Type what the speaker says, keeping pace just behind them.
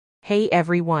Hey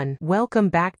everyone, welcome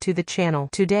back to the channel.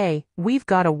 Today, we've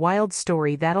got a wild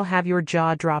story that'll have your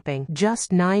jaw dropping.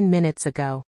 Just 9 minutes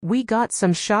ago, we got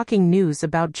some shocking news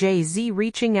about Jay-Z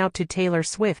reaching out to Taylor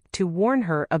Swift to warn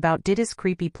her about Diddy's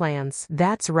creepy plans.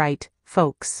 That's right,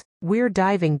 folks. We're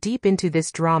diving deep into this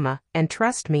drama, and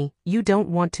trust me, you don't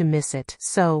want to miss it.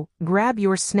 So, grab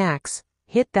your snacks,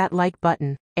 hit that like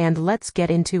button, and let's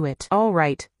get into it.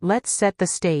 Alright, let's set the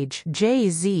stage.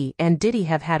 Jay-Z and Diddy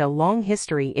have had a long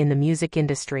history in the music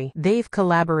industry. They've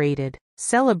collaborated,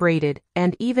 celebrated,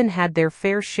 and even had their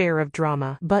fair share of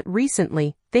drama. But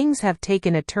recently, things have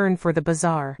taken a turn for the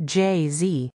bizarre.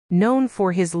 Jay-Z, known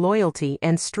for his loyalty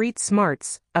and street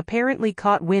smarts, apparently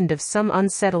caught wind of some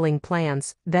unsettling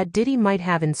plans that Diddy might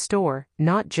have in store,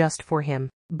 not just for him,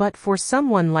 but for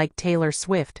someone like Taylor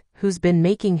Swift, who's been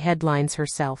making headlines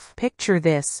herself. Picture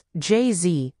this,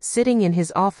 Jay-Z, sitting in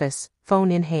his office,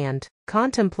 phone in hand,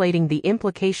 contemplating the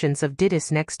implications of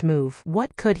Diddy's next move.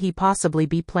 What could he possibly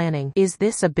be planning? Is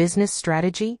this a business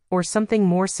strategy, or something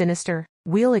more sinister?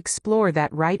 We'll explore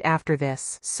that right after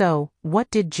this. So,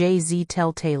 what did Jay-Z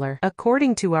tell Taylor?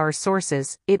 According to our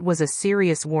sources, it was a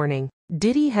serious warning.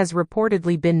 Diddy has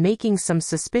reportedly been making some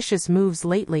suspicious moves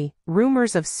lately.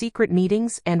 Rumors of secret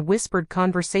meetings and whispered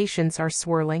conversations are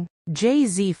swirling.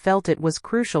 Jay-Z felt it was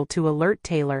crucial to alert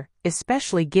Taylor,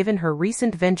 especially given her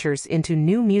recent ventures into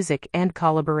new music and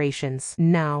collaborations.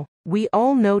 Now, we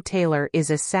all know Taylor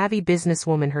is a savvy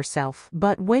businesswoman herself,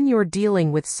 but when you're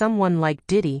dealing with someone like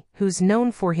Diddy, who's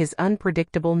known for his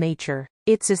unpredictable nature,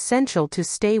 it's essential to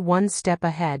stay one step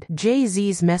ahead.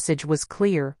 Jay-Z's message was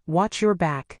clear: watch your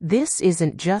back. This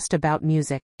isn't just about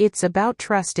music. It's about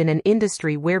trust in an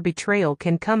industry where betrayal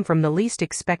can come from the least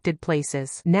expected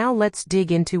places. Now let's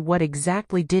dig into what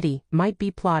exactly Diddy might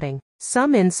be plotting.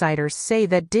 Some insiders say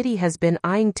that Diddy has been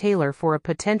eyeing Taylor for a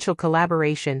potential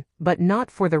collaboration, but not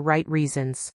for the right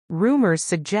reasons. Rumors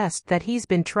suggest that he's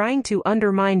been trying to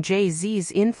undermine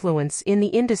Jay-Z's influence in the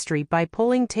industry by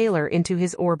pulling Taylor into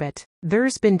his orbit.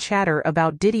 There's been chatter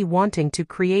about Diddy wanting to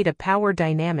create a power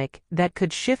dynamic that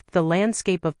could shift the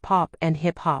landscape of pop and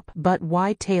hip-hop. But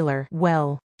why Taylor?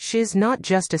 Well, she's not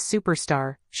just a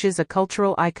superstar, she's a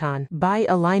cultural icon. By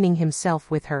aligning himself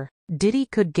with her, Diddy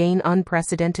could gain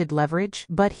unprecedented leverage.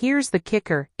 But here's the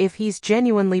kicker: if he's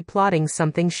genuinely plotting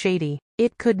something shady,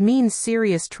 it could mean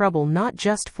serious trouble not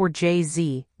just for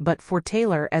Jay-Z, but for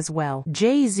Taylor as well.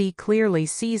 Jay-Z clearly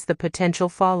sees the potential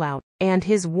fallout, and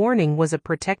his warning was a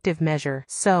protective measure.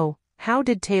 So, how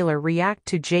did Taylor react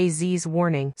to Jay-Z's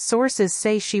warning? Sources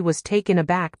say she was taken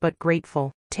aback but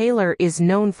grateful. Taylor is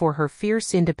known for her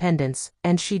fierce independence,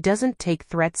 and she doesn't take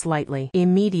threats lightly.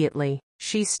 Immediately,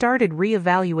 she started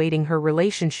re-evaluating her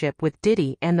relationship with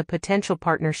Diddy and the potential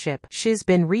partnership. She's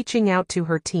been reaching out to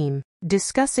her team,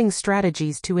 discussing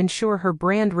strategies to ensure her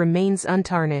brand remains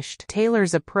untarnished.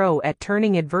 Taylor's a pro at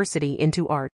turning adversity into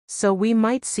art, so we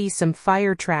might see some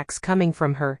fire tracks coming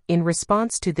from her in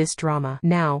response to this drama.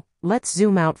 Now, let's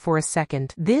zoom out for a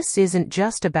second. This isn't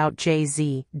just about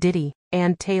Jay-Z, Diddy,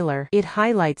 and Taylor. It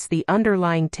highlights the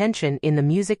underlying tension in the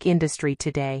music industry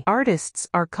today. Artists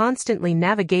are constantly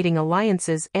navigating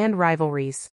alliances and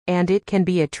rivalries, and it can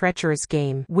be a treacherous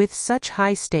game. With such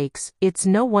high stakes, it's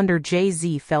no wonder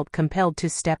Jay-Z felt compelled to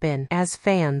step in. As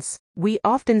fans, we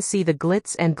often see the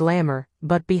glitz and glamour,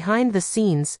 but behind the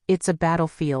scenes, it's a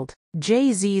battlefield.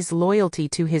 Jay-Z's loyalty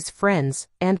to his friends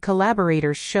and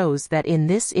collaborators shows that in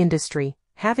this industry,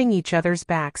 having each other's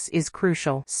backs is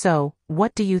crucial. So,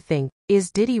 what do you think?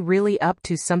 Is Diddy really up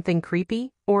to something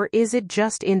creepy, or is it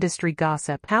just industry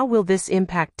gossip? How will this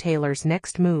impact Taylor's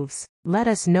next moves? Let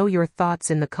us know your thoughts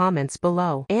in the comments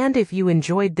below. And if you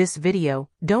enjoyed this video,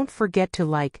 don't forget to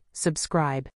like,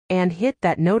 subscribe, and hit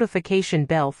that notification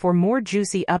bell for more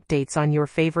juicy updates on your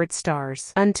favorite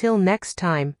stars. Until next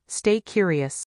time, stay curious.